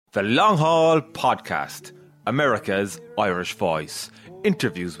The Long Haul Podcast, America's Irish Voice.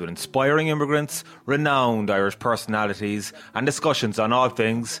 Interviews with inspiring immigrants, renowned Irish personalities, and discussions on all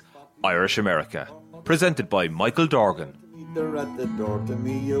things Irish America. Presented by Michael Dorgan. At the door to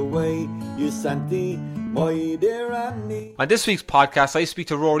me away, you Santy, my dear Annie. On this week's podcast, I speak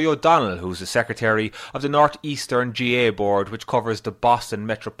to Rory O'Donnell, who's the Secretary of the Northeastern GAA Board, which covers the Boston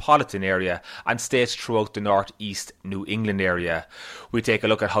metropolitan area and states throughout the Northeast New England area. We take a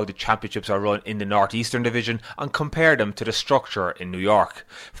look at how the championships are run in the Northeastern Division and compare them to the structure in New York.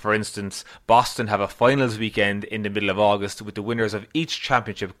 For instance, Boston have a finals weekend in the middle of August, with the winners of each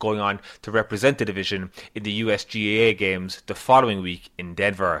championship going on to represent the division in the USGAA games the following week in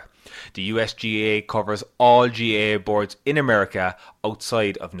Denver. The USGAA covers all GAA boards in America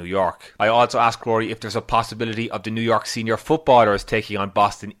outside of New York. I also asked Rory if there's a possibility of the New York senior footballers taking on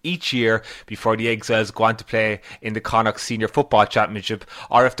Boston each year before the Exiles go on to play in the Connacht Senior Football Championship,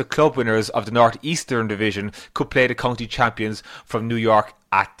 or if the club winners of the Northeastern Division could play the county champions from New York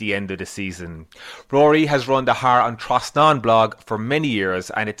at the end of the season. Rory has run the Thar on Trasnan blog for many years,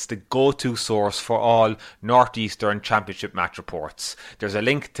 and it's the go-to source for all Northeastern Championship match reports. There's a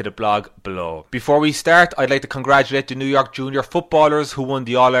link to the blog below. Before we start, I'd like to congratulate the New York junior footballers who won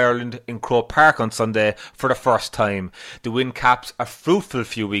the All-Ireland in Croke Park on Sunday for the first time. The win caps a fruitful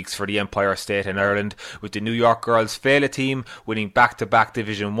few weeks for the Empire State in Ireland, with the New York girls Féile team winning back-to-back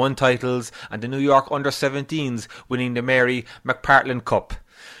Division 1 titles and the New York Under-17s winning the Mary McPartland Cup.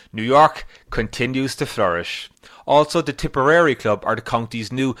 New York continues to flourish. Also, the Tipperary club are the county's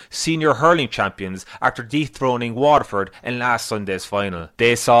new senior hurling champions after dethroning Waterford in last Sunday's final.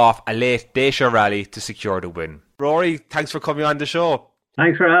 They saw off a late Daisha rally to secure the win. Rory, thanks for coming on the show.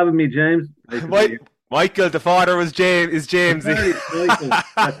 Thanks for having me, James. Nice Michael, the father is James. Michael,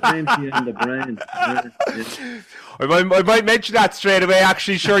 that's James in the brain. Yeah. I might mention that straight away.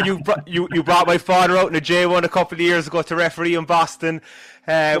 Actually, sure, you brought my father out in a J1 a couple of years ago to referee in Boston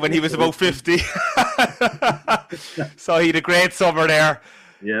when he was about 50. So he had a great summer there.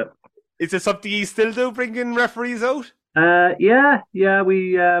 Yep. Is it something you still do, bringing referees out? Yeah.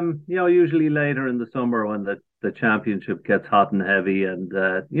 We usually later in the summer when the championship gets hot and heavy, and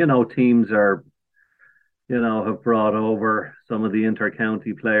teams are, have brought over some of the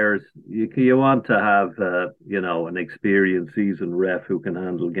inter-county players. You want to have, an experienced seasoned ref who can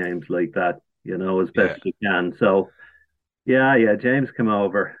handle games like that, as best you can. So, yeah, James came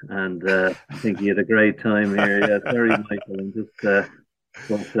over, and I think he had a great time here. Yeah, sorry, Michael.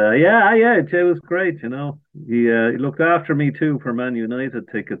 Jay was great, He looked after me too for Man United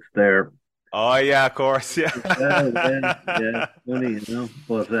tickets there. Oh, yeah, of course, yeah. Yeah, funny,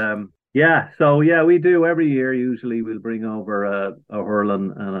 But, we do every year. Usually we'll bring over a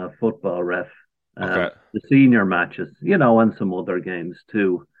hurling and a football ref. Okay. The senior matches, and some other games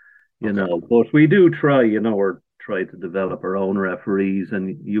too, But we do try, try to develop our own referees,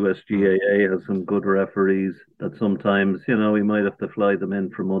 and USGAA has some good referees that sometimes, we might have to fly them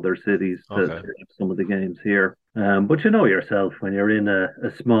in from other cities to have some of the games here. But yourself, when you're in a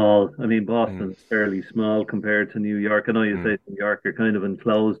small, Boston's fairly small compared to New York. I know you say New York, you're kind of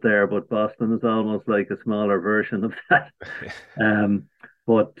enclosed there, but Boston is almost like a smaller version of that.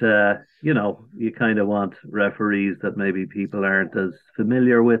 But you kind of want referees that maybe people aren't as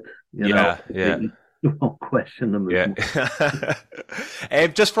familiar with, You won't question them. Yeah.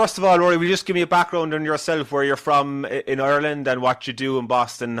 Just first of all, Rory, will you just give me a background on yourself, where you're from in Ireland and what you do in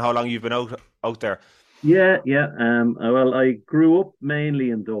Boston, how long you've been out there? Yeah. Well, I grew up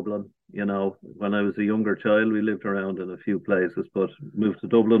mainly in Dublin. When I was a younger child, we lived around in a few places, but moved to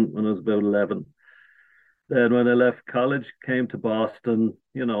Dublin when I was about 11. Then when I left college, came to Boston,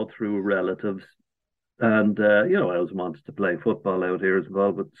 through relatives. And, I always wanted to play football out here as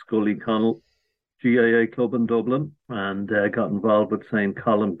well, with Scully Connell GAA club in Dublin, and got involved with St.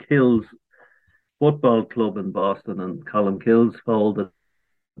 Columkille's football club in Boston, and Columkille's folded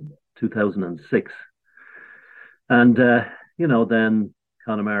 2006. And, then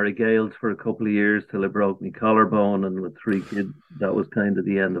Connemara Gales for a couple of years till I broke my collarbone, and with 3 kids, that was kind of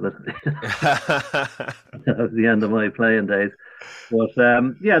the end of it. That was the end of my playing days. But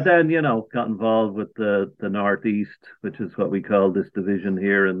then, got involved with the Northeast, which is what we call this division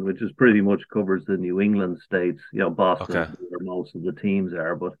here, and which is pretty much covers the New England states. Boston is where most of the teams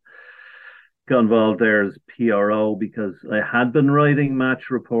are, but got involved there as PRO because I had been writing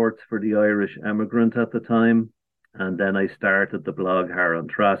match reports for the Irish Emigrant at the time. And then I started the blog here on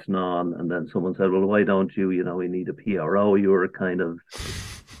Trasnan, and then someone said, well, why don't you, we need a PRO. You were kind of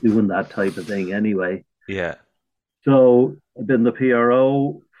doing that type of thing anyway. Yeah. So I've been the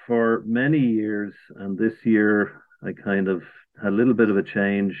PRO for many years, and this year I kind of had a little bit of a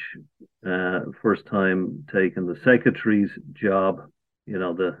change. First time taking the secretary's job.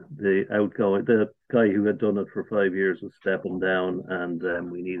 The guy who had done it for 5 years was stepping down,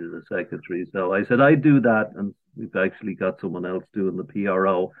 and we needed a secretary. So I said I'd do that, and we've actually got someone else doing the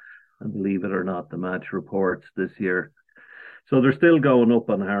PRO, and believe it or not, the match reports this year. So they're still going up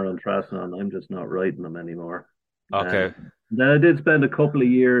on Thar and Trasnan. I'm just not writing them anymore. Okay. Then I did spend a couple of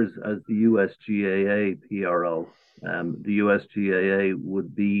years as the USGAA PRO. The USGAA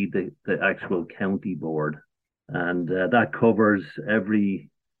would be the actual county board, and that covers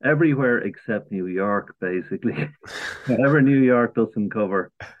everywhere except New York, basically. Whatever New York doesn't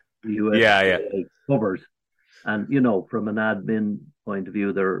cover, the USGAA covers. And from an admin point of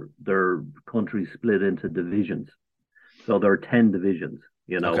view, their country split into divisions, so there are 10 divisions.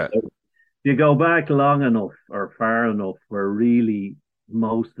 Okay. You go back long enough or far enough where really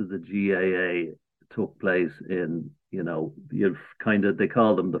most of the GAA took place in, they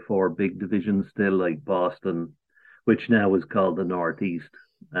call them the four big divisions still, like Boston, which now is called the Northeast,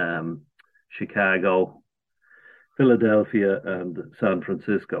 Chicago, Philadelphia, and San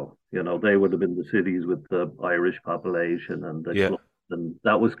Francisco. They would have been the cities with the Irish population and the clubs. And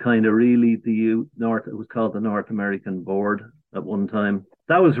that was kind of really it was called the North American Board at one time.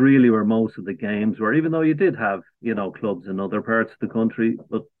 That was really where most of the games were, even though you did have, clubs in other parts of the country.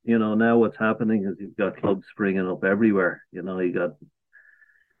 But, now what's happening is you've got clubs springing up everywhere. You got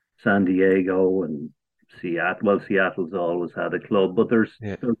San Diego and Seattle. Well, Seattle's always had a club, but they're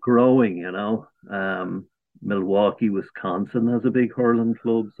growing, Milwaukee, Wisconsin has a big hurling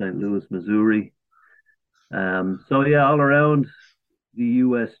club, St. Louis, Missouri. All around the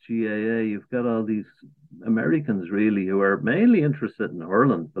USGAA, you've got all these Americans really who are mainly interested in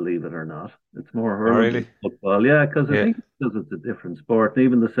hurling, believe it or not. It's more hurling than football. Yeah, because I think it's a different sport. And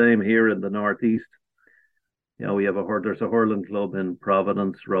even the same here in the Northeast. We have there's a hurling club in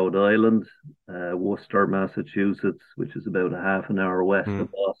Providence, Rhode Island, Worcester, Massachusetts, which is about a half an hour west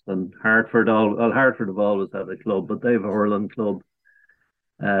of Boston. Hartford have always had a club, but they have a hurling club.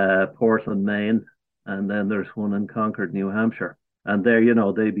 Portland, Maine, and then there's one in Concord, New Hampshire. And there,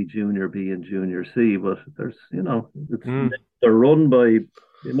 they be Junior B and Junior C, but there's, they're run by,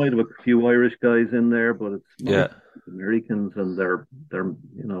 they might have a few Irish guys in there, but it's Americans, and they're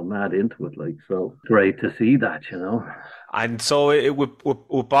mad into it. So great to see that, And so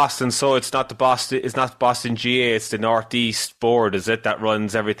with Boston, so it's not Boston GA, it's the Northeast board, is it, that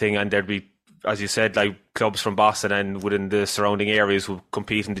runs everything, and there'd be, as you said, like clubs from Boston and within the surrounding areas will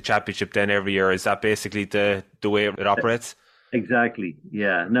compete in the championship then every year. Is that basically the way it operates? Exactly.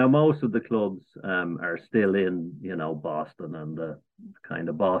 Yeah. Now most of the clubs are still in, Boston and the kind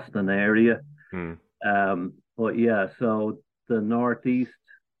of Boston area. But yeah, so the Northeast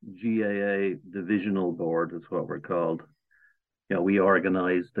GAA Divisional Board is what we're called. We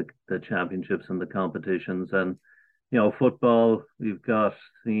organise the championships and the competitions, and football, we've got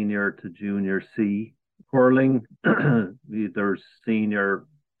senior to junior C. Hurling, there's senior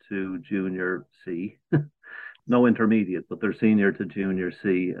to junior C. No intermediate, but they're senior to junior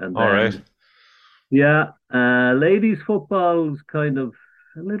C. And then, all right. Yeah, ladies football is kind of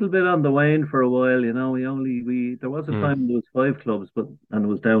a little bit on the wane for a while. There was a time there was 5 clubs, and it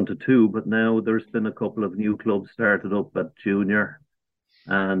was down to 2. But now there's been a couple of new clubs started up at junior,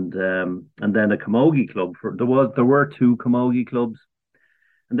 and then a camogie club. There were 2 camogie clubs,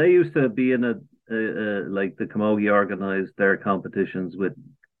 and they used to be in like the camogie organised their competitions with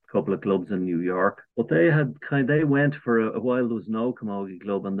couple of clubs in New York, but they went for a while. There was no camogie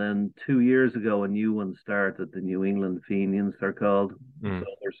club, and then 2 years ago a new one started, the New England Fenians they're called. So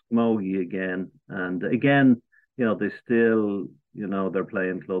there's camogie again, and again, they still, they're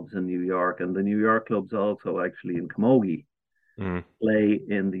playing clubs in New York, and the New York clubs also actually in camogie play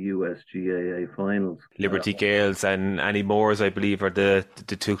in the USGAA finals. Liberty Gales and Annie Moores, I believe, are the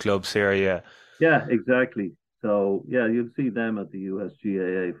 2 clubs here. Yeah, exactly. So, yeah, you'll see them at the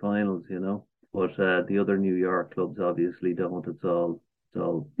USGAA finals, but the other New York clubs obviously don't. It's all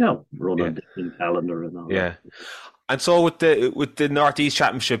run on different calendar and all. Yeah. And so with the Northeast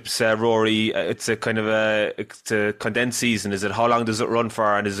Championships, Rory, it's a kind of it's a condensed season. Is it? How long does it run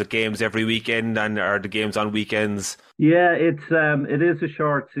for? And is it games every weekend, and are the games on weekends? Yeah, it is a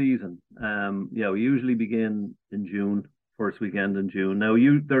short season. We usually begin in June. First weekend in June. Now,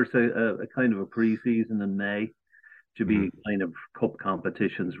 there's a kind of a pre-season in May to be kind of cup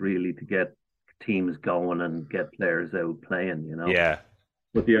competitions, really, to get teams going and get players out playing, Yeah.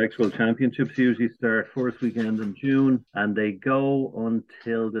 But the actual championships usually start first weekend in June, and they go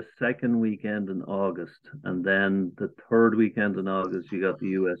until the second weekend in August. And then the third weekend in August, you got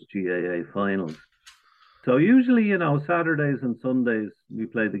the USGAA finals. So usually, Saturdays and Sundays we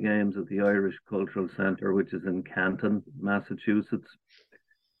play the games at the Irish Cultural Centre, which is in Canton, Massachusetts.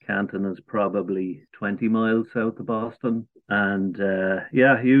 Canton is probably 20 miles south of Boston. And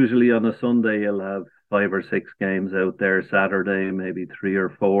yeah, usually on a Sunday you'll have 5 or 6 games out there. Saturday, maybe 3 or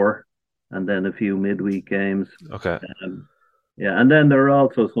 4, and then a few midweek games. Okay. Yeah, and then there are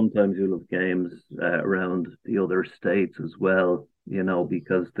also sometimes you'll have games around the other states as well,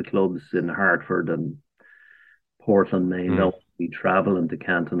 because the clubs in Hartford and Portland, Maine don't be traveling to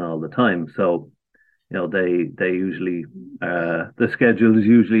Canton all the time. So, they usually the schedule is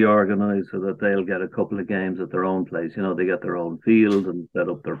usually organized so that they'll get a couple of games at their own place. They get their own field and set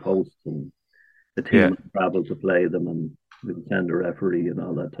up their posts, and the team will travel to play them, and we send a referee and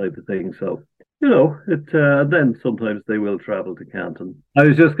all that type of thing. So, then sometimes they will travel to Canton. I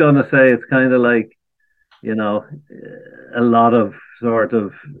was just going to say it's kind of like, a lot of sort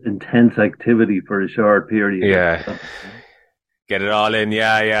of intense activity for a short period. Yeah. Get it all in.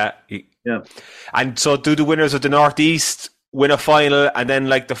 Yeah. And so do the winners of the Northeast win a final, and then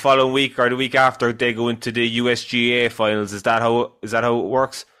like the following week or the week after they go into the USGA finals? Is that how it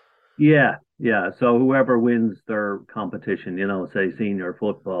works? Yeah. So whoever wins their competition, say senior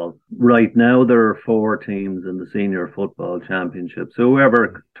football. Right now there are 4 teams in the senior football championship. So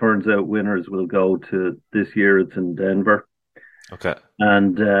whoever turns out winners will go to, this year it's in Denver. Okay.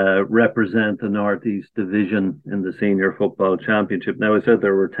 And represent the Northeast division in the senior football championship. Now, I said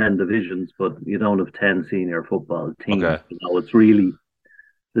there were 10 divisions, but you don't have 10 senior football teams. Okay. It's really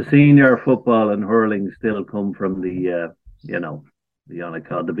the senior football and hurling still come from the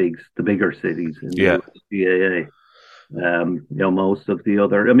the bigger cities in the GAA. Most of the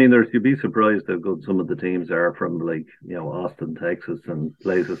other, you'd be surprised how good some of the teams are from, like, Austin, Texas, and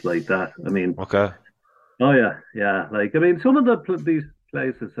places like that. Okay. Oh yeah. Like, some of these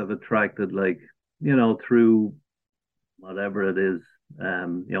places have attracted, like, through whatever it is.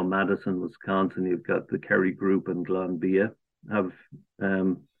 Madison, Wisconsin. You've got the Kerry Group and Glanbia have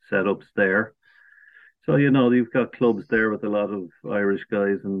setups there. So you've got clubs there with a lot of Irish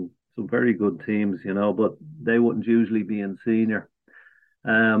guys and some very good teams. But they wouldn't usually be in senior.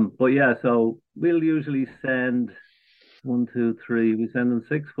 But yeah, so we'll usually send 1, 2, 3. We send in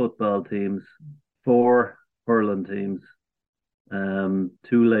 6 football teams, 4 hurling teams, 2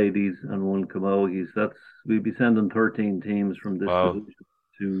 ladies and 1 camogies. We'd be sending 13 teams from this division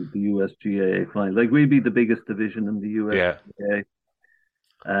to the USGA final. Like, we'd be the biggest division in the USGA.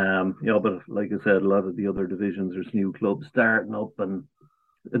 But like I said, a lot of the other divisions, there's new clubs starting up, and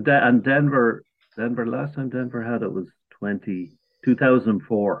Denver. Last time Denver had it was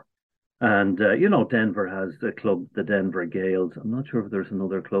 2004. And, Denver has the club, the Denver Gales. I'm not sure if there's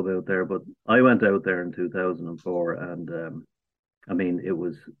another club out there, but I went out there in 2004. And, it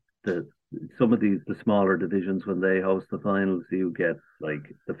was some of the smaller divisions, when they host the finals, you get,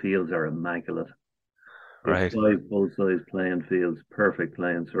 like, the fields are immaculate. Right. 5 full-size playing fields, perfect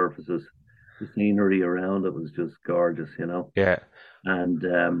playing surfaces. The scenery around it was just gorgeous, Yeah. And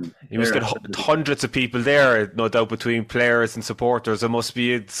you must get hundreds of people there, no doubt, between players and supporters. There must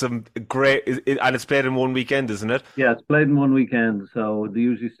be some great, and it's played in one weekend, isn't it? Yeah, it's played in one weekend. So they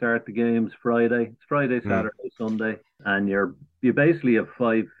usually start the games Friday. It's Friday, Saturday, Sunday, and you basically have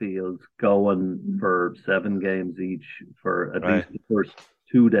 5 fields going for 7 games each for at least the first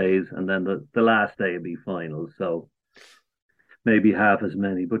 2 days, and then the last day will be finals. So maybe half as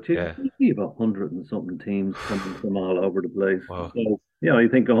many, but you have 100 and something teams coming from all over the place. Wow. So, you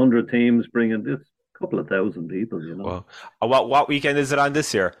think 100 teams bringing this couple of thousand people, Wow. What weekend is it on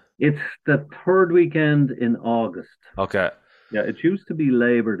this year? It's the 3rd weekend in August. Okay. Yeah, it used to be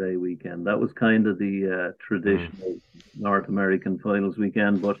Labor Day weekend. That was kind of the traditional North American finals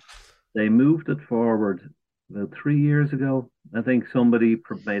weekend, but they moved it forward about 3 years ago. I think somebody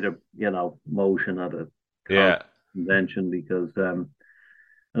made a motion at a convention, because I'm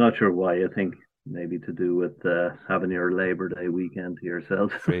not sure why. I think maybe to do with having your Labor Day weekend to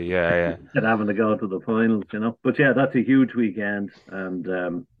yourself. Yeah. And having to go to the finals, But yeah, that's a huge weekend,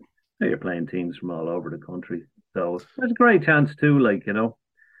 and you're playing teams from all over the country. So it's a great chance too, like, to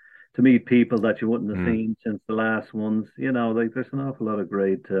meet people that you wouldn't have seen since the last ones. Like, there's an awful lot of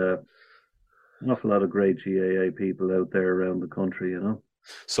great GAA people out there around the country,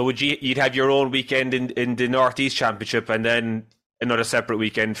 So you'd have your own weekend in the Northeast Championship, and then another separate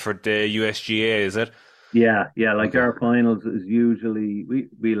weekend for the USGA, is it? Yeah. Like, our finals is usually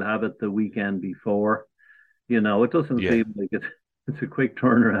we'll have it the weekend before. It doesn't seem like it's a quick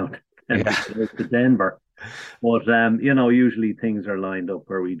turnaround to Denver, but usually things are lined up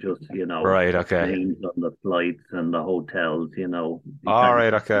where we just right, okay, names on the flights and the hotels. All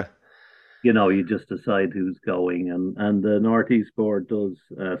right, okay. you just decide who's going, and the Northeast board does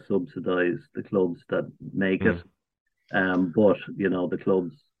subsidise the clubs that make it. Mm. But the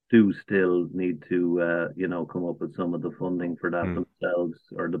clubs do still need to come up with some of the funding for that Mm. themselves,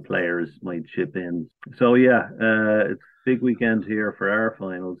 or the players might chip in. So yeah, it's a big weekend here for our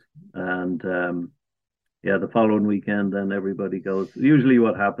finals, and yeah, the following weekend then everybody goes. Usually,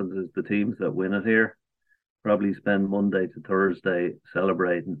 what happens is the teams that win it here probably spend Monday to Thursday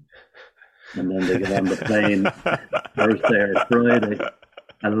celebrating, and then they get on the plane Thursday or Friday.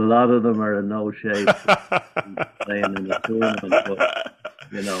 And a lot of them are in no shape playing in a tournament, but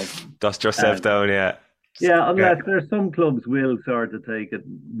Dust yourself down, yeah. yeah, unless there's some clubs will sort of take it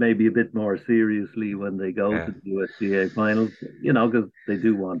maybe a bit more seriously when they go Yeah. to the USGA finals, because they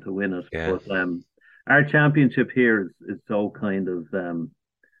do want to win it. Yeah. But our championship here is so kind of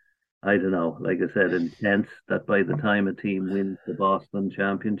I don't know, like I said, intense that by the time a team wins the Boston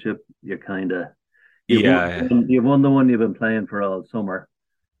Championship, you're kind of Yeah. you've won the one you've been playing for all summer.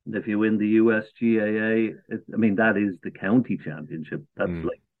 And if you win the US GAA, I mean, that is the county championship. That's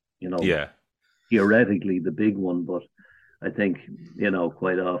like, Yeah. theoretically the big one. But I think,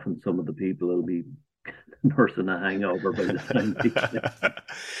 quite often some of the people will be nursing a hangover by the time they get.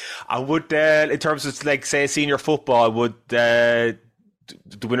 And would, in terms of, like, say, senior football, would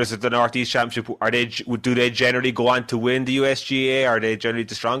the winners of the Northeast Championship, do they generally go on to win the USGA? Are they generally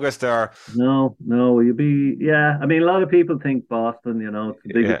the strongest? Or No, yeah. I mean, a lot of people think Boston, it's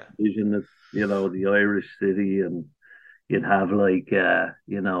the biggest division. It's, the Irish city, and you'd have like,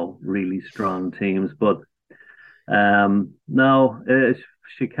 really strong teams. But no,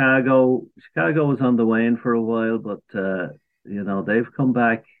 Chicago was on the wane for a while, but they've come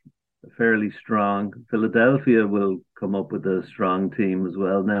back fairly strong. Philadelphia will come up with a strong team as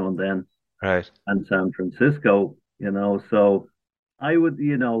well now and then, right? And San Francisco, so I would,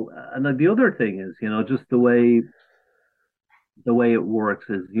 and the other thing is, just the way it works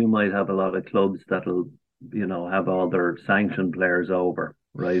is you might have a lot of clubs that'll, have all their sanctioned players over,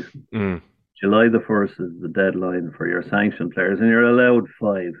 right? Mm. July the 1st is the deadline for your sanctioned players, and you're allowed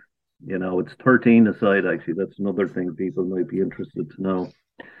 5. It's 13 aside, actually. That's another thing people might be interested to know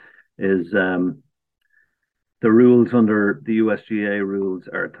is the rules under the USGA rules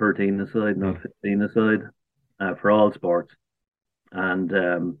are 13 aside, not 15 aside, for all sports. And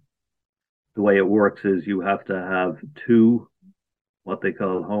the way it works is you have to have 2 what they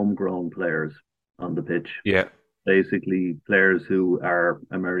call homegrown players on the pitch. Yeah. Basically, players who are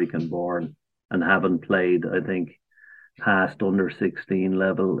American born and haven't played, I think, past under 16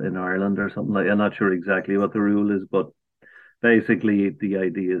 level in Ireland or something like that. I'm not sure exactly what the rule is, but basically the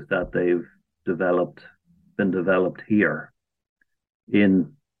idea is that they've been developed here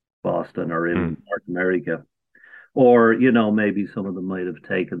in Boston or in North America. Or, maybe some of them might have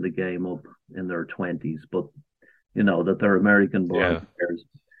taken the game up in their 20s, but, that they're American born players.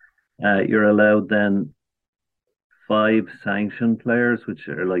 You're allowed then 5 sanctioned players, which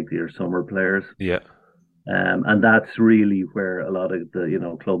are like your summer players. Yeah. And that's really where a lot of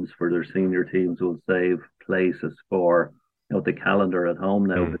the, clubs for their senior teams will save places for, the calendar at home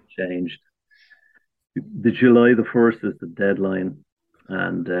now has changed. The July the 1st is the deadline,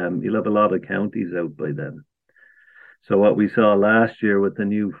 and you'll have a lot of counties out by then. So what we saw last year with the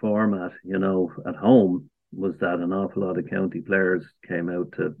new format, at home, was that an awful lot of county players came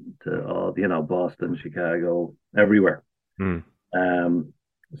out to all, Boston, Chicago, everywhere.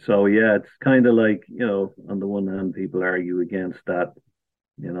 So yeah, it's kind of like, on the one hand, people argue against that.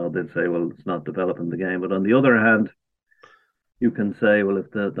 They'd say, well, it's not developing the game. But on the other hand, you can say, well, if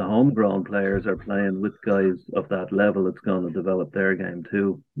the homegrown players are playing with guys of that level, it's going to develop their game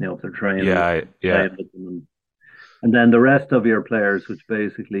too. If they're training, playing with them. And then the rest of your players, which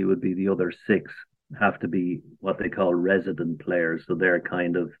basically would be the other 6, have to be what they call resident players. So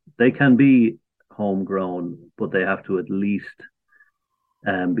they can be homegrown, but they have to at least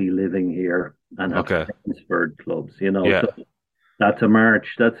be living here and have transferred clubs. So that's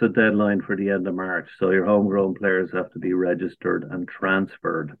a deadline for the end of March. So your homegrown players have to be registered and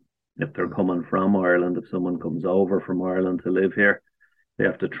transferred if they're coming from Ireland. If someone comes over from Ireland to live here, they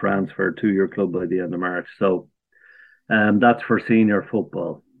have to transfer to your club by the end of March. So that's for senior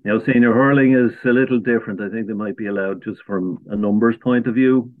football. Senior hurling is a little different. I think they might be allowed, just from a numbers point of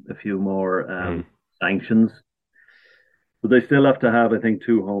view, a few more sanctions. But they still have to have, I think,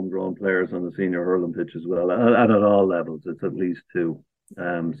 2 homegrown players on the senior hurling pitch as well. And at all levels, it's at least 2.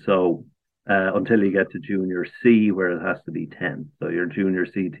 So until you get to junior C, where it has to be 10. So your junior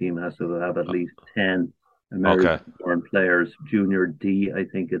C team has to have at least 10 American-born players. Junior D, I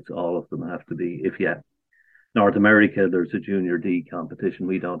think it's all of them have to be, North America, there's a Junior D competition.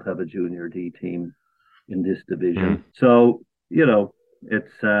 We don't have a Junior D team in this division. So,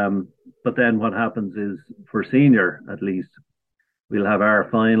 it's but then what happens is for senior at least, we'll have our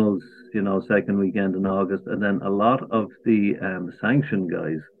finals, second weekend in August, and then a lot of the sanction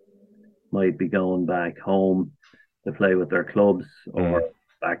guys might be going back home to play with their clubs or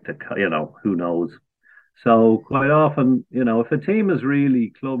back to, who knows. So quite often, if a team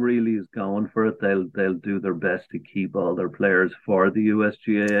club really is going for it, they'll do their best to keep all their players for the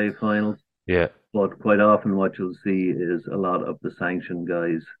USGAA finals. Yeah. But quite often what you'll see is a lot of the sanction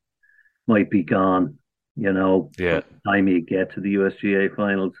guys might be gone, by the time you get to the USGA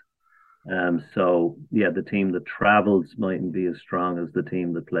finals. So the team that travels mightn't be as strong as the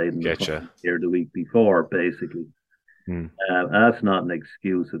team that played in the here the week before, basically. That's not an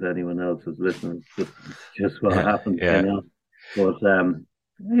excuse if anyone else is listening. It's just what happens, But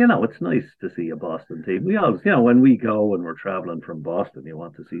it's nice to see a Boston team. We always, when we go and we're traveling from Boston, you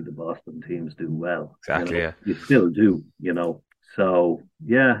want to see the Boston teams do well. Exactly. You still do, So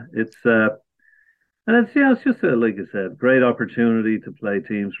it's and it's just like I said, great opportunity to play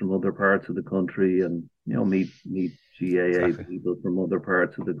teams from other parts of the country and meet GAA people from other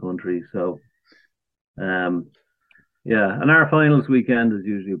parts of the country. So, and our finals weekend is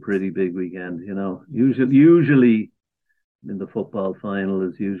usually a pretty big weekend. Usually in the football final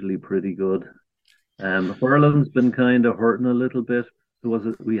is usually pretty good. Hurling's been kind of hurting a little bit.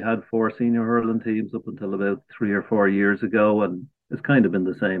 We had 4 senior hurling teams up until about 3 or 4 years ago, and it's kind of been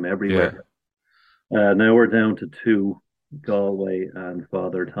the same everywhere. Now we're down to 2, Galway and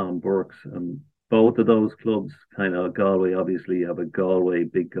Father Tom Burke's, and both of those clubs, kind of Galway, obviously have a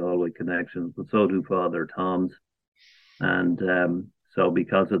big Galway connection, but so do Father Tom's. And so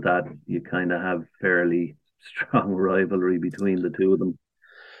because of that, you kind of have fairly strong rivalry between the two of them.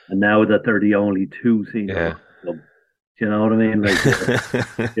 And now that they're the only 2 senior clubs, do you know what I mean? Like,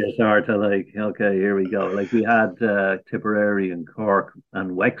 it's hard to okay, here we go. Like we had Tipperary and Cork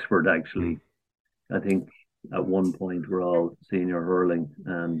and Wexford actually. I think at one point we're all senior hurling,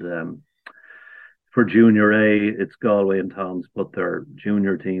 and for Junior A, it's Galway and Tom's put their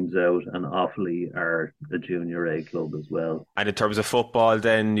junior teams out, and Offaly are a Junior A club as well. And in terms of football,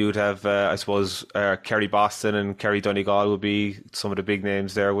 then you'd have, I suppose, Kerry Boston and Kerry Donegal would be some of the big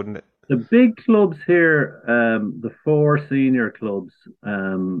names there, wouldn't it? The big clubs here, the 4 senior clubs,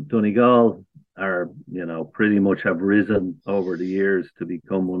 Donegal are, pretty much have risen over the years to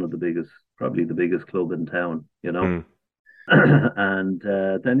become one of the biggest, probably the biggest club in town, And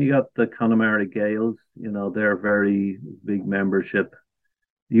then you got the Connemara Gaels, they're very big membership.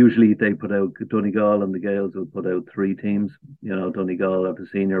 Usually they put out, Donegal and the Gaels will put out 3 teams. Donegal have a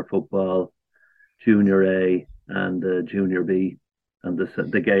senior football, Junior A and Junior B. And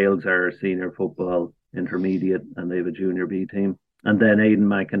the Gaels are senior football, intermediate, and they have a Junior B team. And then Aidan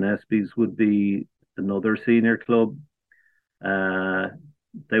McAnespy's would be another senior club.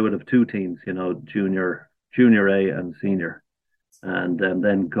 They would have 2 teams, Junior A and senior. And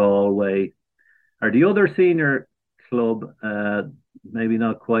then Galway are the other senior club, maybe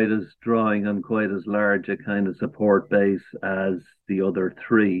not quite as drawing and quite as large a kind of support base as the other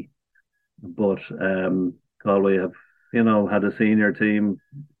 3. But Galway have, had a senior team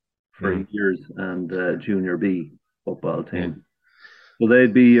for years and Junior B football team. So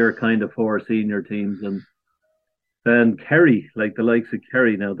they'd be your kind of 4 senior teams. And Kerry, like the likes of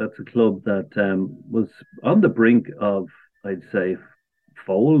Kerry now, that's a club that was on the brink of, I'd say,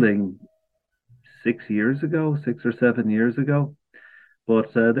 folding 6 or 7 years ago.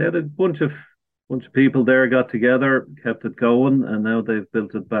 But they had a bunch of people there got together, kept it going, and now they've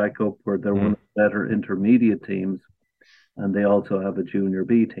built it back up where they're one of the better intermediate teams, and they also have a Junior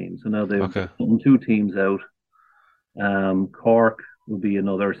B team. So now they've put 2 teams out. Cork will be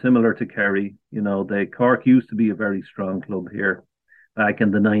another, similar to Kerry. Cork used to be a very strong club here back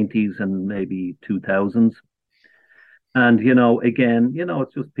in the 90s and maybe 2000s. And, again,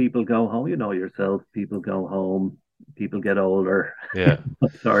 it's just people go home, yourself, people go home, people get older. Yeah.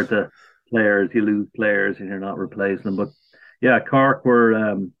 Sort of players, you lose players and you're not replacing them. But yeah, Cork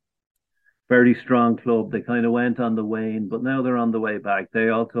were very strong club. They kind of went on the wane, but now they're on the way back. They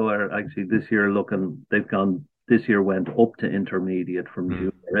also are actually this year went up to intermediate from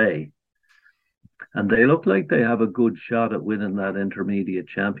Junior A. And they look like they have a good shot at winning that intermediate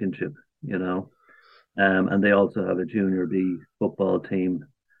championship, and they also have a Junior B football team.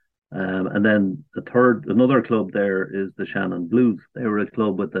 And then another club there is the Shannon Blues. They were a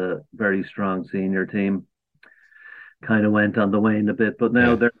club with a very strong senior team. Kind of went on the wane a bit, but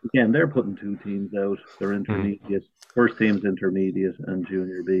now they're putting 2 teams out. They're intermediate. First team's intermediate and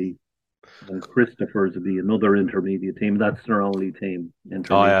Junior B. And Christopher's would be another intermediate team. That's their only team, Oh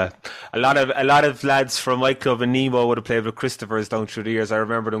intermediate. yeah, a lot of lads from my club in Nemo would have played with Christopher's down through the years. I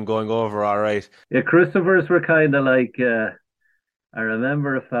remember them going over all right. Yeah, Christopher's were kind of like, I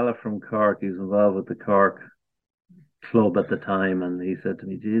remember a fella from Cork, he was involved with the Cork club at the time, and he said to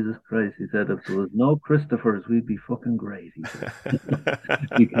me, Jesus Christ, he said, if there was no Christophers, we'd be fucking great, he said.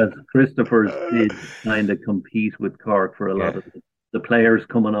 Because Christophers did kind of compete with Cork for a lot Yeah, of the players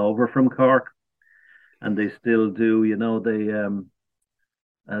coming over from Cork, and they still do. They've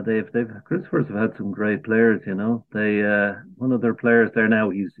Christophers have had some great players. They one of their players there now.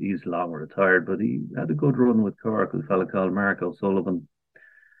 He's long retired, but he had a good run with Cork. A fella called Mark O'Sullivan.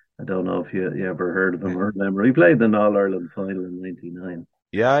 I don't know if you ever heard of him or remember. He played in All Ireland final in '99.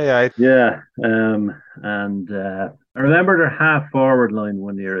 yeah, yeah. Yeah, and I remember their half forward line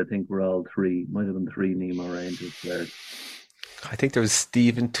one year. I think we're all three, might have been three Nemo Rangers players. I think there was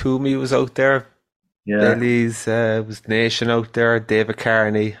Stephen Toomey was out there. Yeah, Billy's was Nation out there. David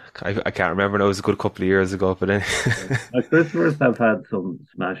Carney. I can't remember now. It was a good couple of years ago, but Christopher's have had some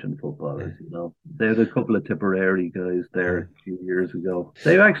smashing footballers. They had a couple of Tipperary guys there yeah. a few years ago.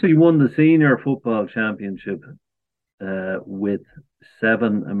 They've actually won the senior football championship with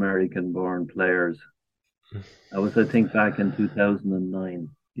 7 American-born players. That was, I think, back in 2009.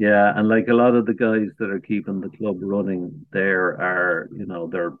 Yeah, and like a lot of the guys that are keeping the club running there are,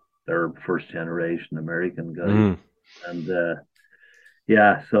 they're first generation American guys. Mm. And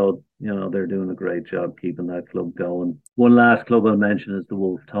yeah, so they're doing a great job keeping that club going. One last club I'll mention is the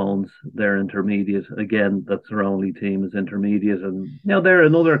Wolf Tones. They're intermediate. Again, that's their only team is intermediate. And they're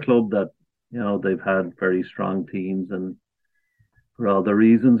another club that, they've had very strong teams, and for all the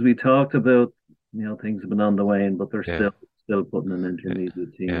reasons we talked about, things have been on the wane, but they're Yeah, still putting an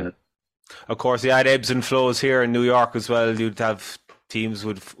intermediate team yeah. out. Of course, you had ebbs and flows here in New York as well. You'd have teams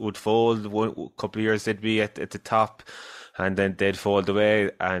would fold. One couple of years they'd be at the top, and then they'd fold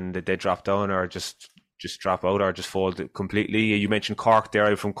away and they'd drop down or just drop out or just fold completely. You mentioned Cork there.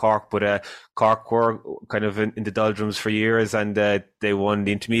 I'm from Cork, but Cork were kind of in the doldrums for years, and they won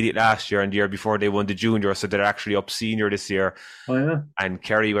the intermediate last year, and the year before they won the junior, so they're actually up senior this year. Oh yeah. And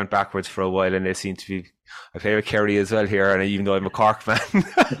Kerry went backwards for a while, and they seem to be. I play with Kerry as well here, and even though I'm a Cork fan,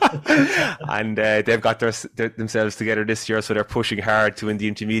 and they've got themselves together this year, so they're pushing hard to win the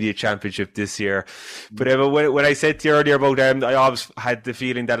intermediate championship this year. But when I said to you earlier about I always had the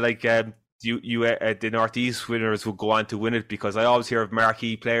feeling that the Northeast winners would go on to win it, because I always hear of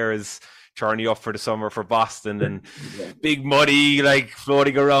marquee players turning up for the summer for Boston and big money like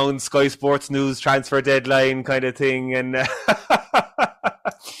floating around Sky Sports News transfer deadline kind of thing, and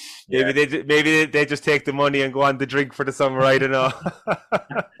maybe they just take the money and go on to drink for the summer. I don't know.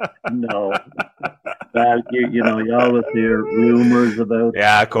 No. Well, you always hear rumors about.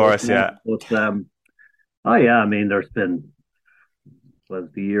 Yeah, of course, yeah. But oh yeah, I mean, there's been was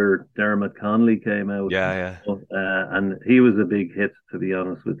the year Dermot Conley came out. Yeah. And he was a big hit, to be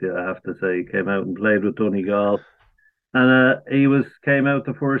honest with you. I have to say, he came out and played with Donegal. And he came out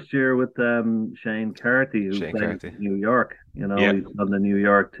the first year with Shane Carthy, who played in New York. He's on the New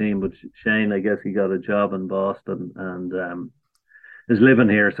York team. But Shane, I guess he got a job in Boston and is living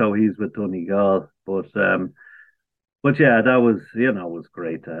here, so he's with Donegal. But yeah, that was it was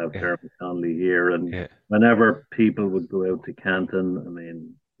great to have Dermot Conley here. And whenever people would go out to Canton, I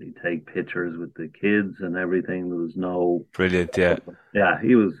mean, he'd take pictures with the kids and everything. There was no brilliant, yeah.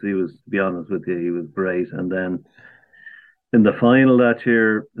 He was to be honest with you, he was great. And then in the final that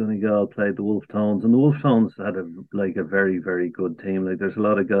year, Donegal played the Wolf Tones, and the Wolf Tones had a very, very good team. Like, there's a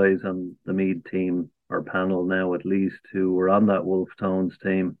lot of guys on the Meath team or panel now, at least, who were on that Wolf Tones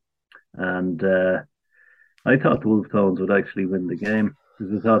team, and I thought the Wolf Tones would actually win the game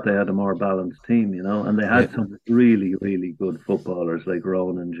because I thought they had a more balanced team, and they had some really, really good footballers like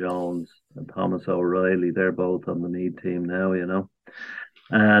Ronan Jones and Thomas O'Reilly. They're both on the Meath team now,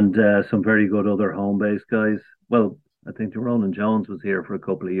 and some very good other home-based guys. Well, I think Ronan Jones was here for a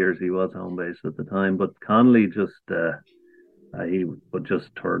couple of years. He was home-based at the time, but Conley just he would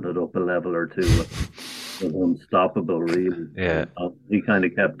just turn it up a level or two. Unstoppable, really. Yeah. He kind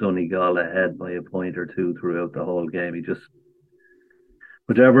of kept Donegal ahead by a point or two throughout the whole game. He just,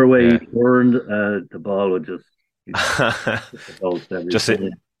 whichever way he turned, the ball would just just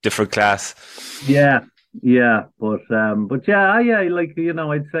a different class. Yeah, but yeah, like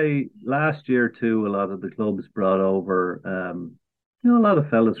I'd say last year too, a lot of the clubs brought over, a lot of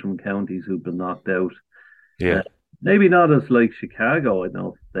fellas from counties who've been knocked out. Yeah. Maybe not as like Chicago. I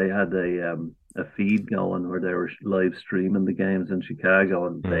know they had a feed going where they were live streaming the games in Chicago,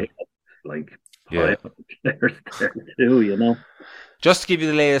 and they had like players there too, Just to give you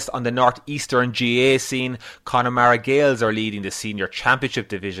the latest on the Northeastern GAA scene, Connemara Gaels are leading the Senior Championship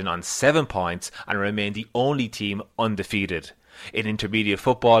division on 7 points and remain the only team undefeated. In intermediate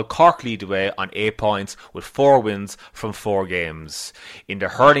football, Cork lead the way on 8 points with 4 wins from 4 games. In the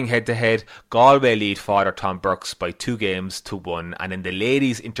hurling head-to-head, Galway lead Father Tom Burke's by 2 games to 1, and in the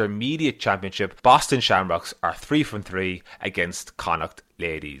Ladies Intermediate Championship, Boston Shamrocks are 3 from 3 against Connacht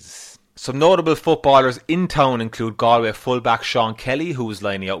Ladies. Some notable footballers in town include Galway fullback Sean Kelly, who is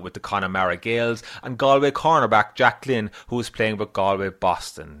lining up with the Connemara Gaels, and Galway cornerback Jack Glynn, who is playing with Galway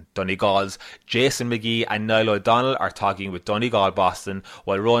Boston. Donegal's Jason McGee and Niall O'Donnell are talking with Donegal Boston,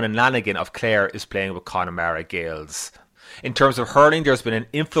 while Ronan Lanigan of Clare is playing with Connemara Gaels. In terms of hurling, there's been an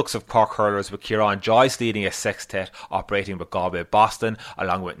influx of Cork hurlers, with Kieran Joyce leading a sextet operating with Galway Boston,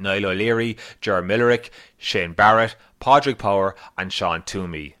 along with Niall O'Leary, Ger Millerick, Shane Barrett, Padraig Power and Sean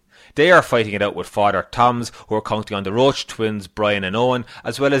Toomey. They are fighting it out with Father Toms, who are counting on the Roach twins Brian and Owen,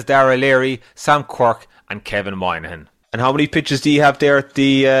 as well as Dara Leary, Sam Quirk and Kevin Moynihan. And how many pitches do you have there at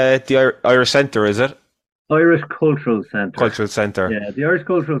the Irish Centre, is it? Irish Cultural Centre. Cultural Centre. Yeah, the Irish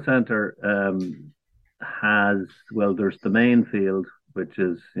Cultural Centre has, well, there's the main field, which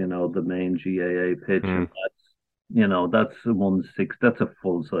is, the main GAA pitch. And that's that's a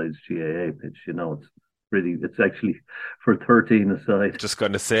full-size GAA pitch, it's actually for 13 aside. Just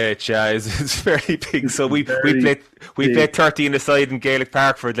going to say it, yeah, it's fairly big. So we played 13 aside in Gaelic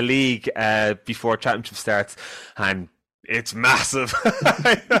Park for the league before championship starts, and it's massive.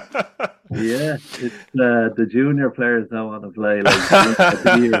 Yeah, it's the junior players don't want to play they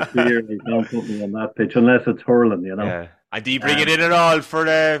don't put me on that pitch unless it's hurling, Yeah. And do you bring it in at all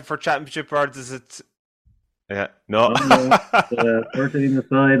for championship, or does it? Yeah, no. 13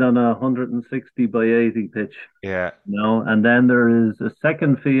 aside on a 160 by 80 pitch. Yeah. And then there is a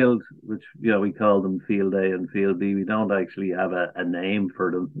second field, which we call them Field A and Field B. We don't actually have a name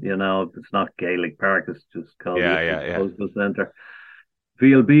for them. It's not Gaelic Park. It's just called the Cultural Centre.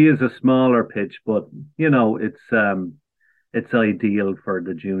 Field B is a smaller pitch, but it's ideal for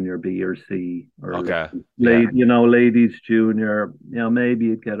the junior B or C or ladies junior. Maybe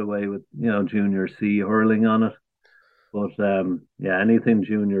you'd get away with junior C hurling on it, but anything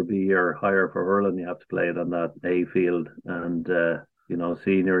junior B or higher for hurling, you have to play it on that A field. And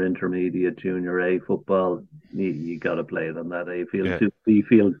senior, intermediate, junior A football, you got to play it on that A field. To B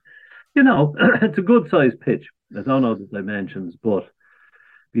field, it's a good sized pitch. I don't know the dimensions, but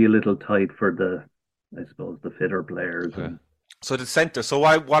be a little tight for the fitter players. Okay. So the centre. So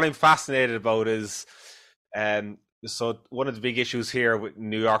what I'm fascinated about is, so one of the big issues here with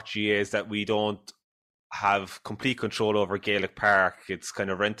New York GA is that we don't have complete control over Gaelic Park. It's kind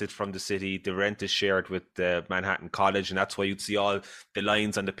of rented from the city. The rent is shared with the Manhattan College, and that's why you'd see all the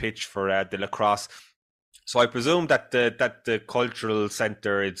lines on the pitch for the lacrosse. So I presume that the cultural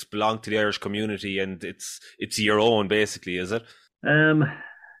centre, it's belonged to the Irish community, and it's your own, basically, is it?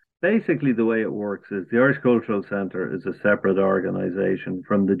 Basically, the way it works is the Irish Cultural Centre is a separate organisation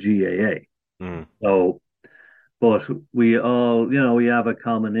from the GAA. So, but we all, we have a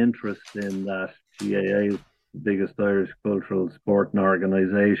common interest in that GAA is the biggest Irish cultural sporting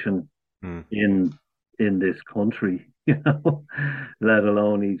organisation in this country, let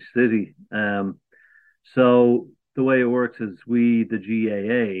alone each city. So the way it works is we, the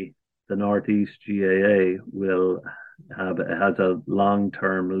GAA, the Northeast GAA, has a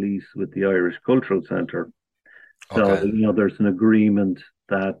long-term lease with the Irish Cultural Centre. So, there's an agreement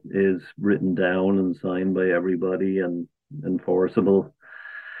that is written down and signed by everybody and enforceable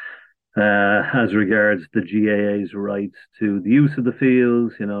as regards the GAA's rights to the use of the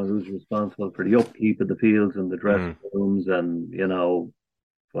fields, who's responsible for the upkeep of the fields and the dressing rooms, and,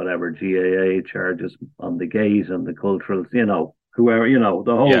 whatever GAA charges on the gate and the culturals, whoever,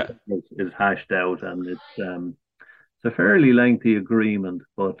 the whole thing is hashed out, and it's a fairly lengthy agreement,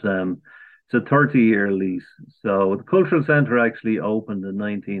 but it's a 30-year lease. So the Cultural Centre actually opened in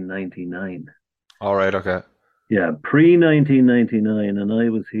 1999. All right, okay. Yeah, pre-1999, and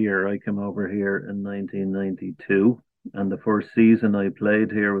I came over here in 1992, and the first season I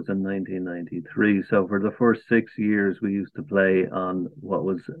played here was in 1993. So for the first 6 years, we used to play on what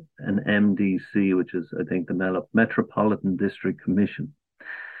was an MDC, which is, I think, the Metropolitan District Commission.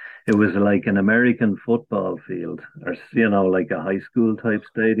 It was like an American football field, or like a high school type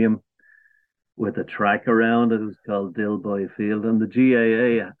stadium with a track around it. It was called Dilboy Field. And the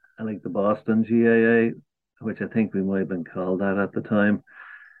GAA, like the Boston GAA, which I think we might have been called that at the time,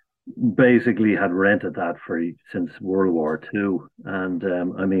 basically had rented that since World War II. And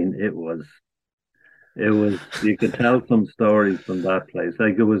it was you could tell some stories from that place.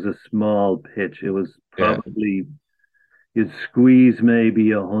 Like, it was a small pitch. It was probably you'd squeeze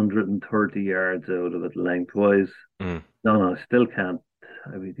maybe 130 yards out of it lengthwise. Mm. No, I still can't.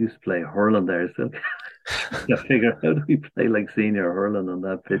 I mean, used to play hurling there. I still can't figure out how do we play like senior hurling on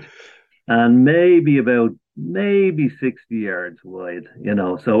that pitch. And maybe 60 yards wide,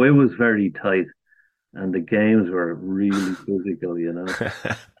 So it was very tight, and the games were really physical.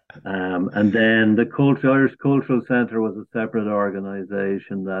 And then the Irish Cultural Centre was a separate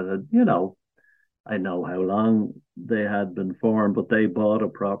organisation that had. I know how long they had been formed, but they bought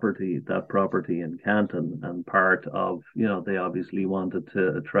that property in Canton, and part of, they obviously wanted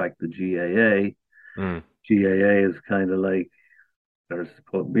to attract the GAA. Mm. GAA is kind of like,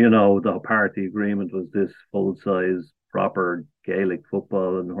 the party agreement was this full-size, proper Gaelic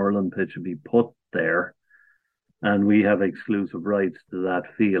football and hurling pitch would be put there, and we have exclusive rights to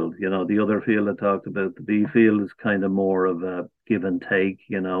that field. The other field I talked about, the B field, is kind of more of a give and take.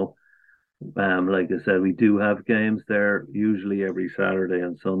 Like I said, we do have games there usually every Saturday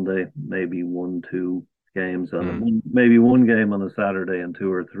and Sunday, maybe 1-2 games maybe one game on a Saturday and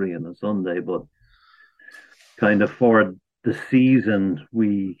 2 or 3 on a Sunday. But kind of for the season,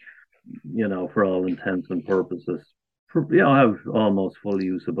 we, for all intents and purposes, have almost full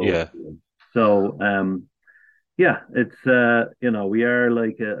use of both. Yeah. So, it's we are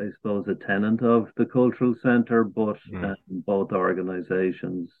like I suppose a tenant of the cultural centre, but both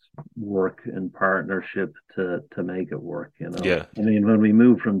organisations work in partnership to make it work. Yeah. I mean, when we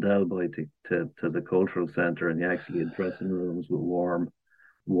moved from Delboy to the cultural centre, and you actually had dressing rooms with warm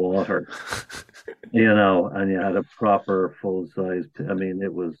water, and you had a proper full size. I mean,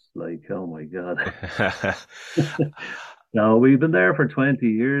 it was like, oh my God. No, we've been there for 20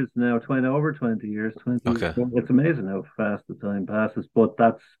 years now, over 20 years. Okay. It's amazing how fast the time passes, but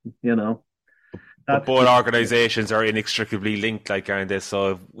that's. But both organisations are inextricably linked, like, aren't they?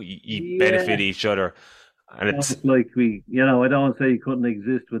 So you benefit each other. And it's like I don't want to say you couldn't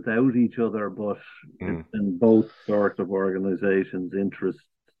exist without each other, but it's in both sorts of organisations' interests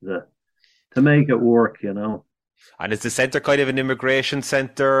to make it work. And is the centre kind of an immigration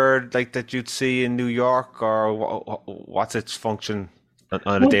centre like that you'd see in New York, or what's its function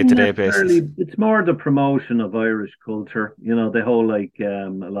on a day-to-day basis? It's more the promotion of Irish culture. They hold like a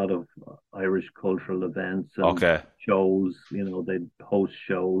lot of Irish cultural events and shows. They host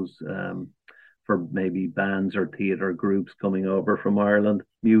shows for maybe bands or theatre groups coming over from Ireland.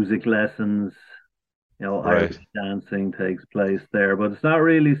 Music lessons. Irish dancing takes place there, but it's not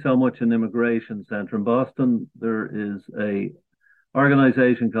really so much an immigration centre. In Boston, there is a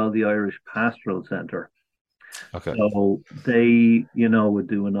organisation called the Irish Pastoral Centre. Okay. So they, would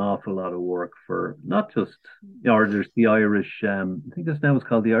do an awful lot of work for not just, or there's the Irish, I think it's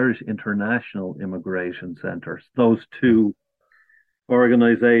called the Irish International Immigration Centre. Those two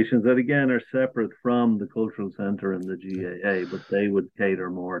organisations that again are separate from the Cultural Centre and the GAA, but they would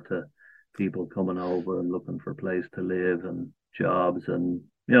cater more to people coming over and looking for a place to live and jobs and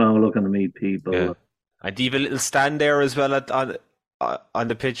looking to meet people. Yeah. And do you have a little stand there as well on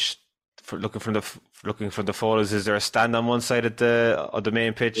the pitch for looking from the photos? Is there a stand on one side of the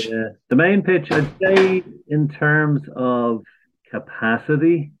main pitch? Yeah, the main pitch, I'd say, in terms of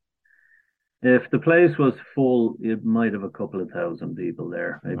capacity, if the place was full, it might have a couple of thousand people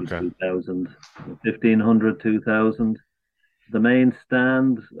there, maybe 2,000, 1,500, 2,000. The main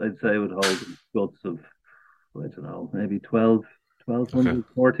stand, I'd say, would hold guts of, I don't know, maybe 1,200,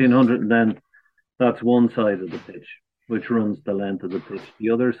 1,400, and then that's one side of the pitch, which runs the length of the pitch.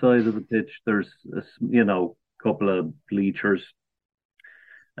 The other side of the pitch, there's a couple of bleachers,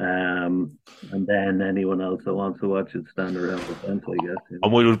 and then anyone else that wants to watch it stand around the fence, I guess.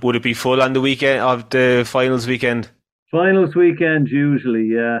 And would it be full on the weekend of the finals weekend? Finals weekend, usually,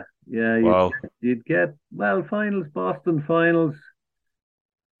 yeah. Yeah, you'd get finals, Boston finals.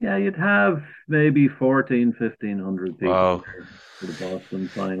 Yeah, you'd have maybe 1,500 people there for the Boston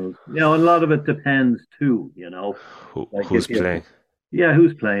finals. A lot of it depends too, who's playing. Yeah,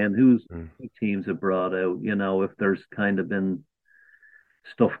 who's playing, who teams have brought out, if there's kind of been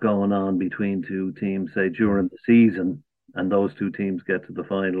stuff going on between two teams, say during the season, and those two teams get to the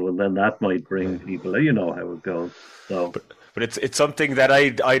final, and then that might bring people, how it goes. So But it's something that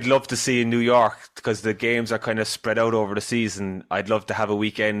I'd love to see in New York, because the games are kind of spread out over the season. I'd love to have a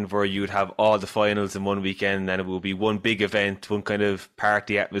weekend where you'd have all the finals in one weekend, and it will be one big event, one kind of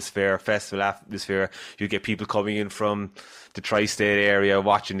party atmosphere, festival atmosphere. You get people coming in from the tri-state area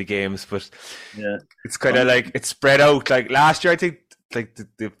watching the games, but it's kind of like it's spread out. Like last year, I think like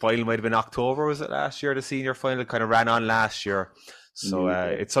the final might have been October, was it last year? The senior final kind of ran on last year. So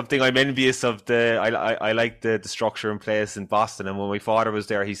it's something I'm envious of. I like the structure in place in Boston, and when my father was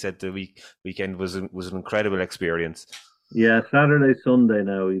there, he said the weekend was an incredible experience. Yeah, Saturday, Sunday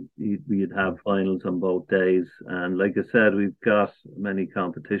now, we'd have finals on both days. And like I said, we've got many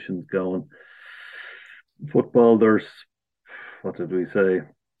competitions going. Football, there's, what did we say?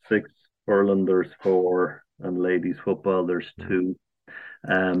 Six. Hurling, there's four. And ladies football, there's two.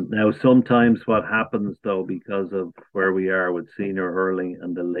 Now, sometimes what happens though, because of where we are with senior hurling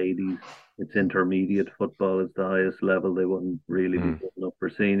and the ladies, it's intermediate football is the highest level. They wouldn't really be Mm. good enough for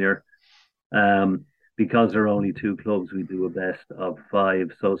senior. Um, because there are only two clubs, we do a best of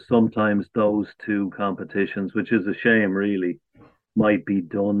five. So sometimes those two competitions, which is a shame, really, might be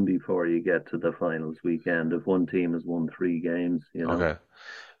done before you get to the finals weekend if one team has won three games, you know. Okay.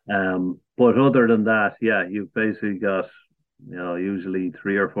 But other than that, yeah, you've basically got, usually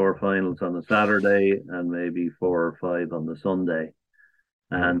three or four finals on a Saturday and maybe four or five on the Sunday.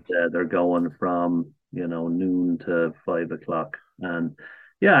 Mm. And they're going from, noon to 5 o'clock. And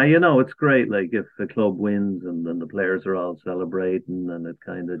yeah, it's great. Like if the club wins and then the players are all celebrating and it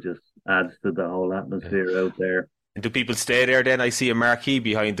kind of just adds to the whole Yeah. atmosphere out there. And do people stay there then? I see a marquee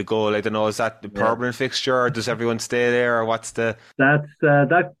behind the goal. I don't know, is that the Yeah. permanent fixture or does everyone stay there or what's the...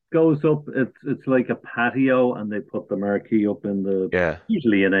 That goes up. It's like a patio, and they put the marquee up in the Yeah,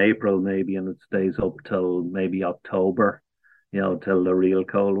 usually in April maybe, and it stays up till maybe October, till the real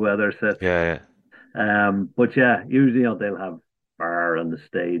cold weather sets. yeah, yeah. But yeah, usually they'll have bar on the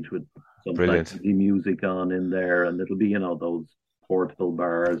stage with sometimes Brilliant. the music on in there, and it'll be those portable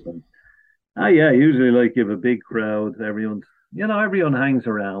bars and yeah, usually like you have a big crowd, everyone hangs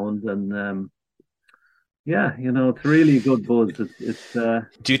around and yeah, it's really a good buzz. It's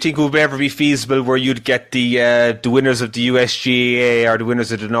Do you think it would ever be feasible where you'd get the winners of the USGA or the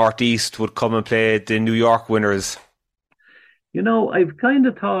winners of the Northeast would come and play the New York winners? I've kind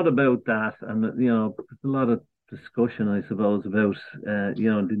of thought about that, and there's a lot of discussion, I suppose, about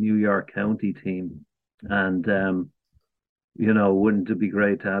the New York County team, and wouldn't it be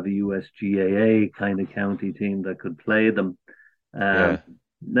great to have a USGAA kind of county team that could play them? Um, Yeah,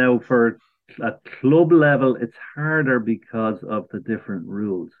 Now, for at club level, it's harder because of the different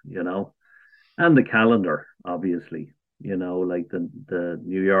rules, and the calendar, obviously. Like the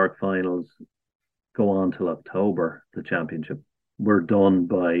New York finals go on till October, the championship. We're done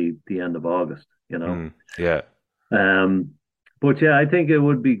by the end of August. mm, yeah, Um, but yeah, I think it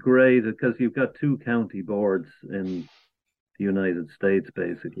would be great because you've got two county boards in the United States,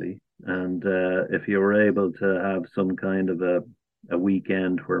 basically. And if you were able to have some kind of a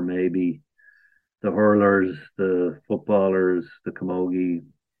weekend where maybe the hurlers, the footballers, the camogie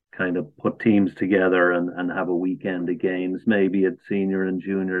kind of put teams together and have a weekend of games, maybe at senior and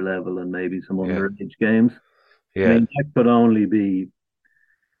junior level and maybe some yeah, underage games. I yeah. mean, that could only be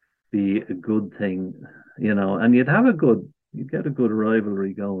a good thing, and you'd get a good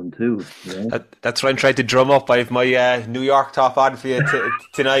rivalry going too. That's what I'm trying to drum up. I have my New York top on for you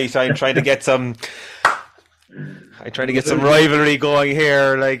tonight. I'm trying to get some. I'm trying to get some rivalry going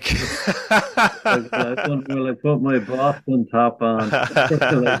here. Like, Will I put my Boston top on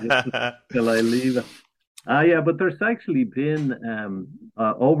till I leave it? Yeah, but there's actually been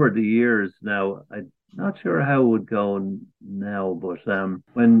over the years now. I'm not sure how it would go now, but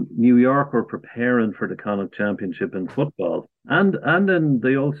when New York were preparing for the Connacht Championship in football and in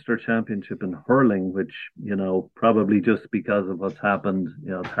the Ulster Championship in hurling, which probably just because of what's happened,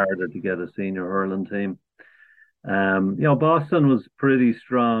 it's harder to get a senior hurling team. Boston was pretty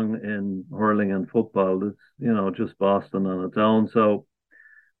strong in hurling and football. It's just Boston on its own, so.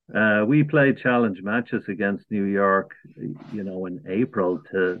 We played challenge matches against New York, in April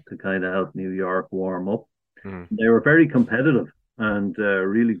to kind of help New York warm up. mm, They were very competitive and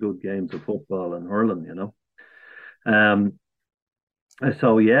really good games of football and hurling. Um,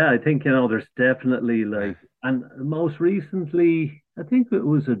 so yeah, I think there's definitely yeah. and most recently, I think it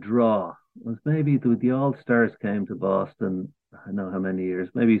was a draw. It was maybe the All Stars came to Boston. I don't know how many years,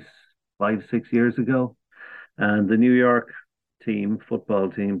 maybe 5, 6 years ago, and the New York football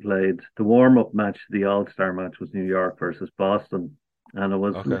team played the warm up match. The All Star match was New York versus Boston, and it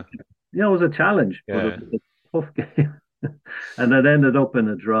was Okay. it was a challenge, but it Yeah. was a tough game, and it ended up in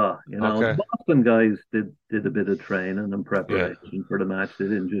a draw. The Okay. Boston guys did a bit of training and Yeah. preparation for the match. They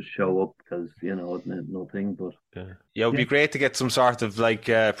didn't just show up because it meant nothing. But Yeah, it would yeah, be great to get some sort of like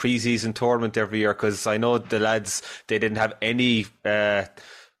pre-season tournament every year because I know the lads they didn't have any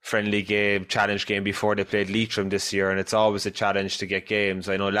friendly game, challenge game before they played Leitrim this year, and it's always a challenge to get games.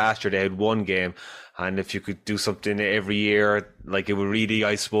 I know last year they had one game, and if you could do something every year, like it would really,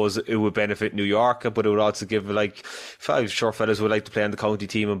 I suppose, it would benefit New York, but it would also give like, I'm sure fellas would like to play on the county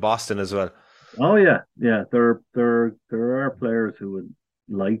team in Boston as well. oh yeah, yeah. There are players who would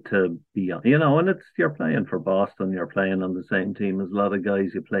like to be on, you know, and you're playing for Boston, you're playing on the same team as a lot of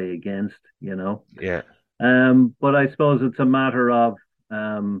guys you play against, you know. Yeah. But I suppose it's a matter of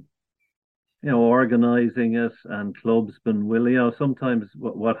um, organizing it and clubs been willing. Sometimes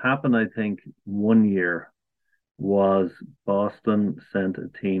what happened, I think, one year was Boston sent a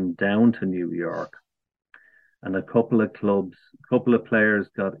team down to New York, and a couple of players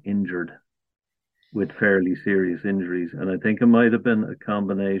got injured with fairly serious injuries. And I think it might have been a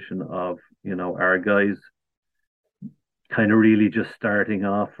combination of, our guys kind of really just starting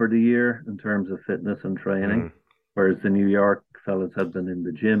off for the year in terms of fitness and training, whereas the New York fellas had been in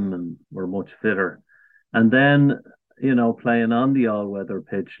the gym and were much fitter. And then, playing on the all weather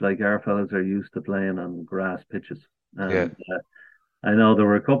pitch, like our fellas are used to playing on grass pitches. And I know there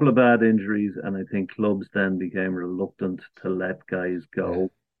were a couple of bad injuries, and I think clubs then became reluctant to let guys go.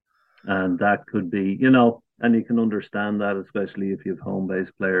 And that could be, and you can understand that, especially if you have home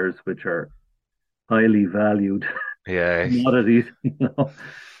based players, which are highly valued commodities,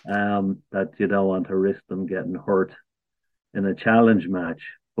 that you don't want to risk them getting hurt in a challenge match.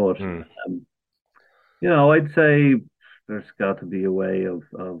 But, I'd say there's got to be a way of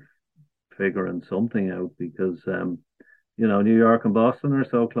figuring something out because, New York and Boston are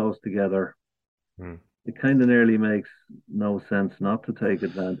so close together. It kind of nearly makes no sense not to take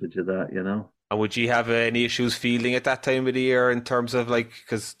advantage of that, And would you have any issues fielding at that time of the year in terms of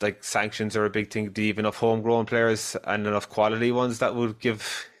because sanctions are a big thing? Do you have enough homegrown players and enough quality ones that would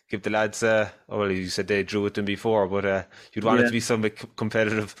give the lads? Well, you said they drew with them before, but you'd want it to be somewhat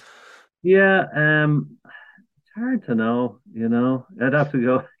competitive. Yeah, it's hard to know. I'd have to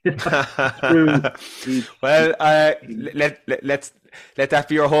go through. Well, let that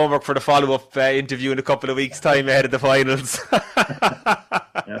be your homework for the follow-up interview in a couple of weeks' time ahead of the finals.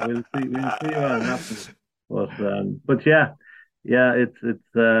 Yeah, we'll see. We'll see what happens. But yeah, it's.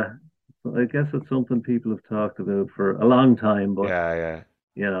 I guess it's something people have talked about for a long time. But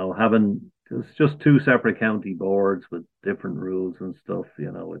having it's just two separate county boards with different rules and stuff.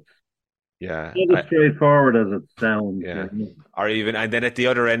 It's not as straightforward as it sounds. Yeah, or even and then at the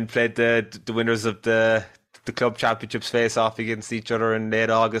other end played the winners of the club championships face off against each other in late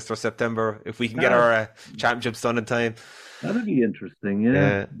August or September if we can get our championships done in time. That'd be interesting,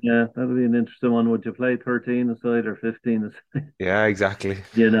 yeah. That'd be an interesting one. Would you play 13 aside or 15 aside? Yeah, exactly.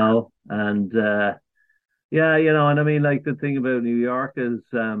 And and I mean, like the thing about New York is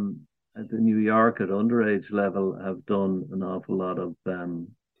at the New York at underage level have done an awful lot of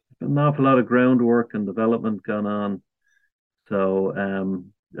groundwork and development gone on. So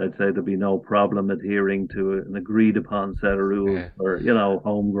I'd say there'd be no problem adhering to an agreed upon set of rules for,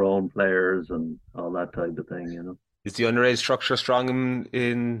 homegrown players and all that type of thing, Is the underage structure strong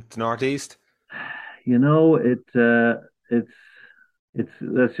in the Northeast? It's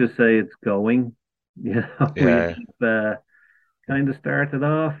let's just say it's going. We've kind of started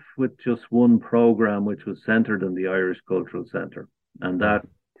off with just one program which was centered in the Irish Cultural Centre, and that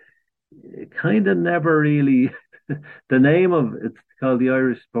it kind of never really. The name of it's called the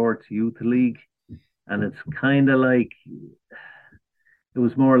Irish Sports Youth League, and it's kind of like it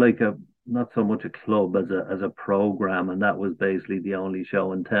was more like not so much a club as a program, and that was basically the only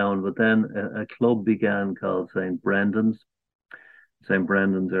show in town. But then a club began called St. Brendan's. St.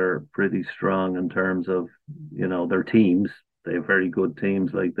 Brendan's are pretty strong in terms of their teams. They have very good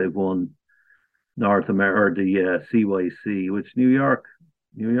teams, like they've won North America or the CYC, which New York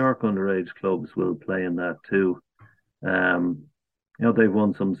underage clubs will play in that too. They've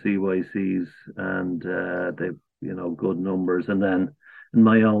won some CYCs and they've good numbers. And then in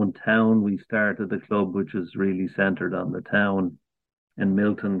my own town, we started a club which is really centered on the town in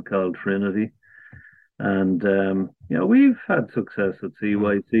Milton called Trinity. And we've had success at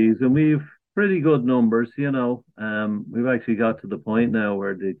CYCs and we've pretty good numbers. We've actually got to the point now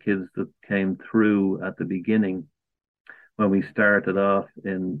where the kids that came through at the beginning when we started off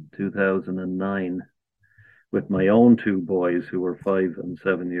in 2009 with my own two boys who were 5 and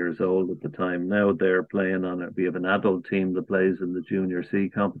 7 years old at the time. Now they're playing on it. We have an adult team that plays in the Junior C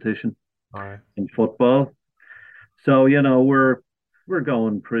competition in football. So, we're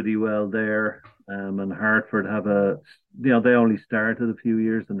going pretty well there. And Hartford have they only started a few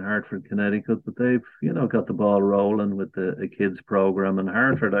years in Hartford, Connecticut, but they've, got the ball rolling with a kids program. And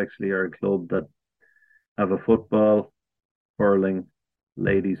Hartford actually are a club that have a football, hurling,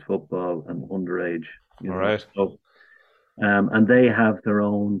 ladies football, and underage. All right. So, and they have their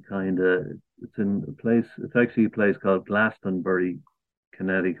own kind of. It's actually a place called Glastonbury,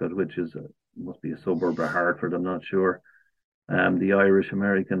 Connecticut, which must be a suburb of Hartford. I'm not sure. the Irish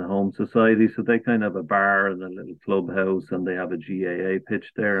American Home Society. So they kind of have a bar and a little clubhouse, and they have a GAA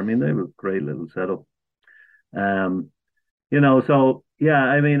pitch there. I mean, they have a great little setup. So yeah,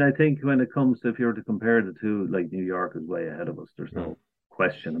 I mean, I think when it comes to, if you were to compare the two, like New York is way ahead of us. There's no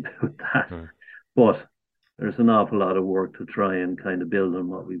question about that. But there's an awful lot of work to try and kind of build on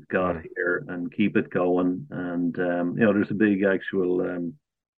what we've got here and keep it going. And there's a big actual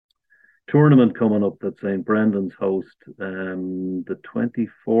tournament coming up that St. Brendan's host the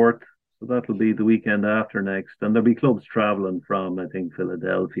 24th. So that'll be the weekend after next. And there'll be clubs traveling from, I think,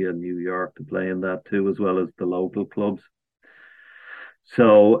 Philadelphia and New York to play in that too, as well as the local clubs.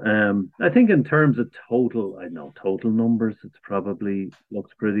 So I think in terms of total numbers, it's probably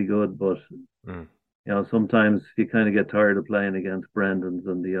looks pretty good. But, sometimes you kind of get tired of playing against Brendan's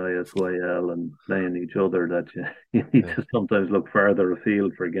and the ISYL and playing each other, that you need to sometimes look farther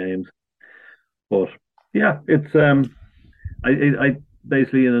afield for games. But yeah, it's I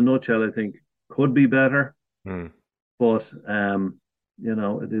basically, in a nutshell, I think could be better. But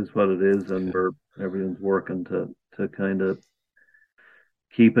it is what it is, and everyone's working to kind of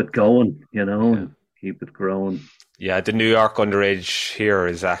keep it going, and keep it growing. Yeah, the New York underage here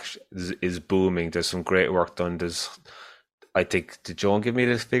is booming. There's some great work done. I think, did Joan give me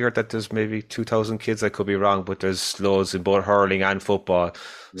this figure that there's maybe 2,000 kids? I could be wrong, but there's loads in both hurling and football.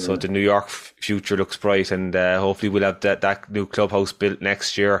 Yeah. So the New York future looks bright, and hopefully we'll have that new clubhouse built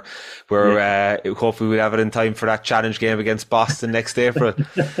next year, where hopefully we'll have it in time for that challenge game against Boston next April.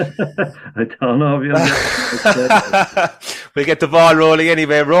 I don't know if we'll get the ball rolling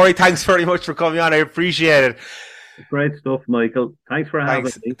anyway. Rory, thanks very much for coming on. I appreciate it. Great stuff, Michael. Thanks for having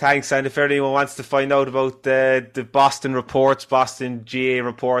me. Thanks. And if anyone wants to find out about the Boston reports, Boston GA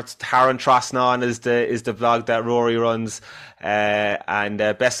reports, Thar and Trasnan is the blog that Rory runs. And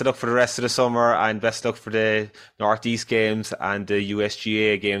best of luck for the rest of the summer, and best of luck for the Northeast games and the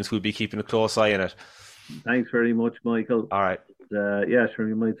USGA games. We'll be keeping a close eye on it. Thanks very much, Michael. All right. Sure,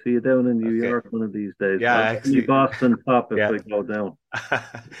 we might see you down in New York one of these days. Yeah, Boston top if we go down.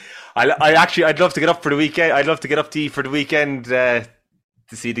 I'd love to get up for the weekend. I'd love to get up to for the weekend to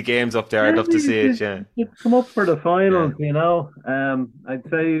see the games up there. I'd love to see it. Yeah, you'd come up for the finals. I'd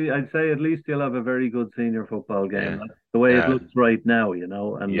say at least you'll have a very good senior football game. That's the way it looks right now, and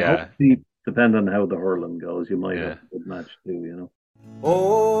hopefully, depending on how the hurling goes, you might have a good match too.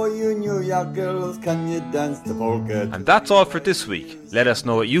 Oh, you New York girls, can you dance the polka? And that's all for this week. Let us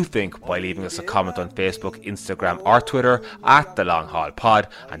know what you think by leaving us a comment on Facebook, Instagram or Twitter at The Long Haul Pod.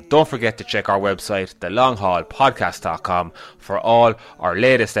 And don't forget to check our website, thelonghaulpodcast.com, for all our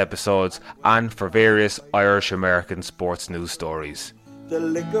latest episodes and for various Irish American sports news stories. The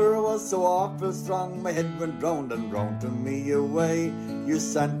liquor was so awful strong, my head went round and round to me away. You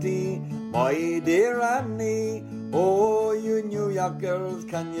Santy, my dear Annie. Oh, you New York girls,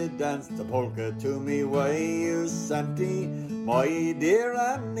 can you dance the polka to me way? You Santy, my dear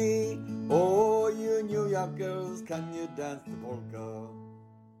Annie. Oh, you New York girls, can you dance the polka?